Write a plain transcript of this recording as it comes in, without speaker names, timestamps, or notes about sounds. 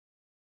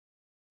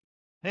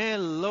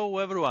Hello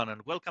everyone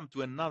and welcome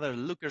to another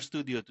Looker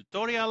Studio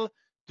tutorial.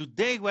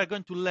 Today we're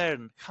going to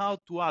learn how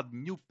to add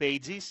new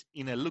pages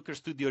in a Looker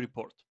Studio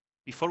report.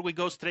 Before we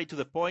go straight to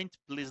the point,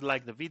 please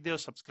like the video,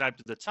 subscribe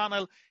to the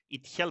channel.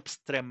 It helps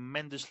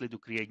tremendously to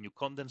create new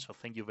content, so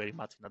thank you very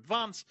much in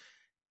advance.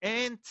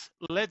 And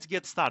let's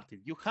get started.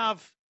 You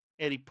have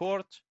a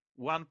report,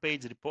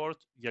 one-page report.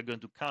 You're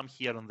going to come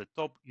here on the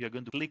top. You're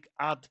going to click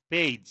Add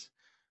Page.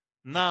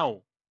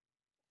 Now,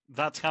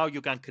 that's how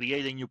you can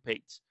create a new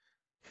page.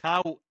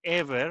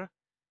 However,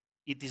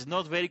 it is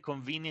not very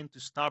convenient to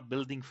start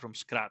building from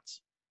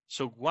scratch.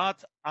 So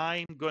what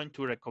I'm going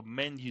to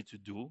recommend you to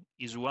do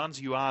is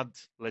once you add,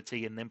 let's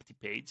say, an empty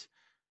page,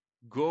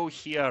 go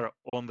here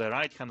on the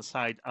right-hand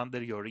side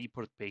under your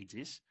report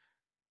pages,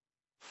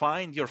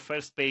 find your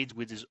first page,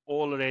 which is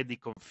already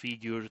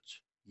configured.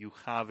 You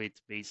have it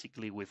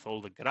basically with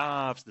all the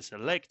graphs, the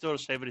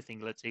selectors, everything,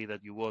 let's say,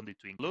 that you wanted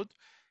to include.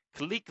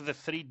 Click the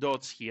three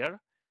dots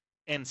here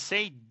and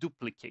say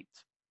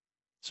duplicate.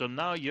 So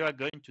now you are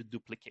going to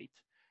duplicate.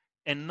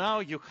 And now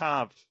you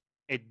have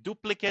a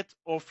duplicate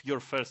of your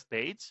first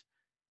page.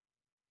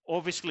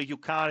 Obviously, you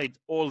carried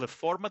all the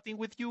formatting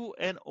with you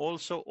and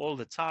also all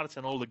the charts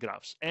and all the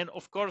graphs. And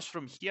of course,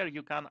 from here,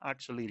 you can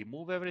actually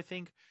remove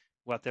everything,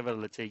 whatever,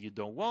 let's say, you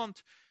don't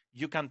want.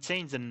 You can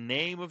change the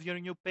name of your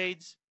new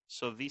page.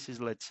 So this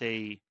is, let's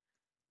say,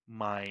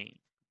 my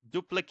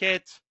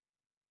duplicate.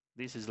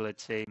 This is,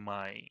 let's say,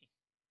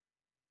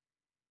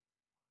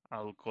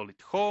 I'll call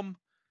it home.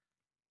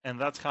 And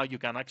that's how you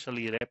can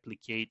actually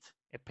replicate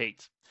a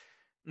page.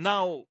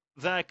 Now,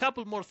 there are a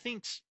couple more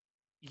things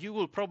you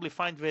will probably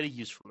find very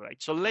useful,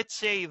 right? So let's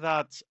say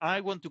that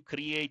I want to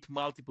create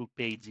multiple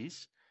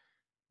pages,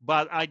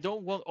 but I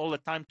don't want all the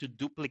time to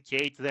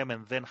duplicate them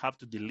and then have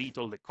to delete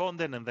all the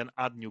content and then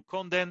add new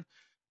content.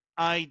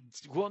 I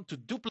want to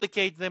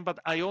duplicate them, but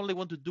I only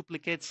want to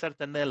duplicate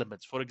certain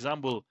elements. For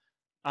example,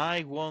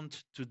 I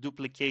want to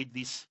duplicate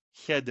this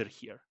header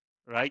here,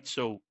 right?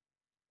 So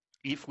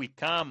if we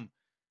come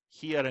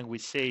here and we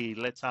say,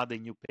 let's add a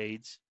new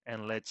page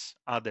and let's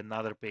add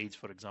another page,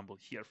 for example,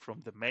 here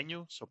from the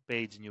menu. So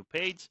page, new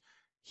page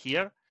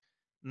here.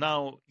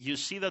 Now you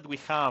see that we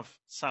have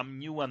some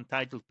new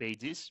untitled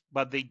pages,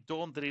 but they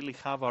don't really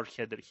have our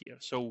header here.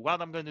 So what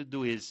I'm going to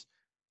do is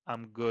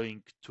I'm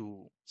going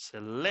to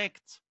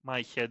select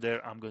my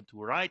header. I'm going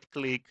to right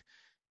click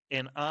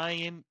and I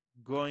am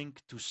going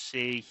to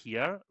say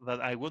here that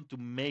I want to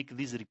make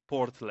this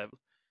report level.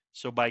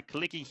 So by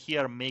clicking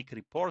here, make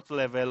report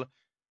level,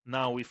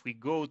 now, if we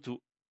go to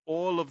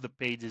all of the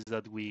pages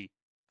that we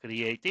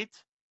created,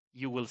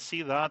 you will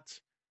see that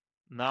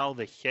now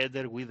the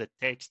header with the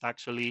text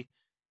actually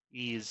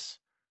is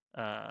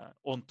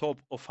on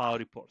top of our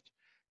report.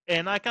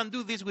 And I can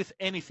do this with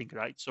anything,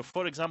 right? So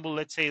for example,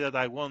 let's say that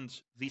I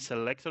want these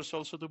selectors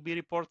also to be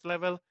report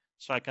level.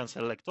 So I can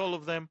select all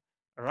of them,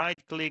 right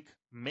click,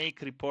 make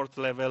report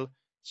level.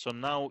 So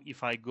now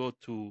if I go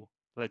to,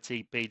 let's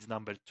say, page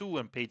number 2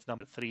 and page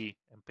number 3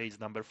 and page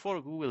number 4,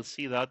 we will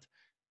see that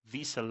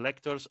these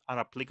selectors are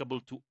applicable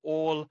to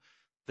all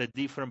the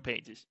different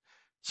pages.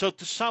 So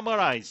to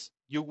summarize,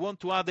 you want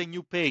to add a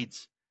new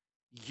page.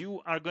 You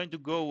are going to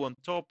go on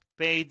top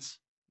page,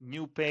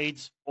 new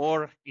page,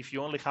 or if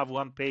you only have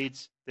one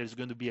page, there's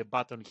going to be a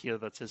button here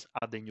that says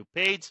add a new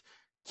page.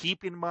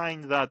 Keep in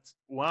mind that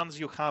once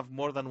you have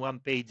more than one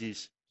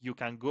pages, you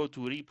can go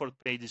to report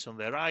pages on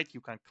the right,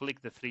 you can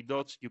click the three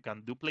dots, you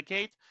can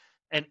duplicate.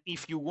 And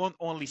if you want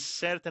only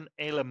certain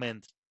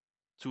elements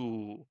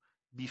to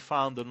be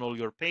found on all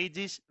your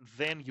pages,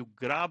 then you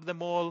grab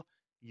them all,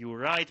 you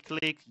right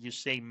click, you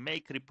say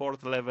make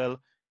report level,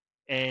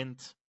 and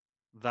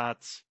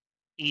that's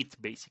it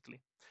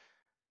basically.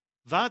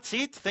 That's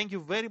it. Thank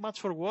you very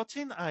much for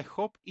watching. I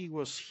hope it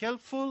was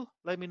helpful.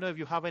 Let me know if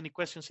you have any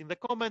questions in the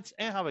comments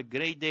and have a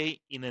great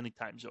day in any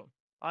time zone.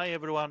 Bye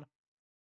everyone.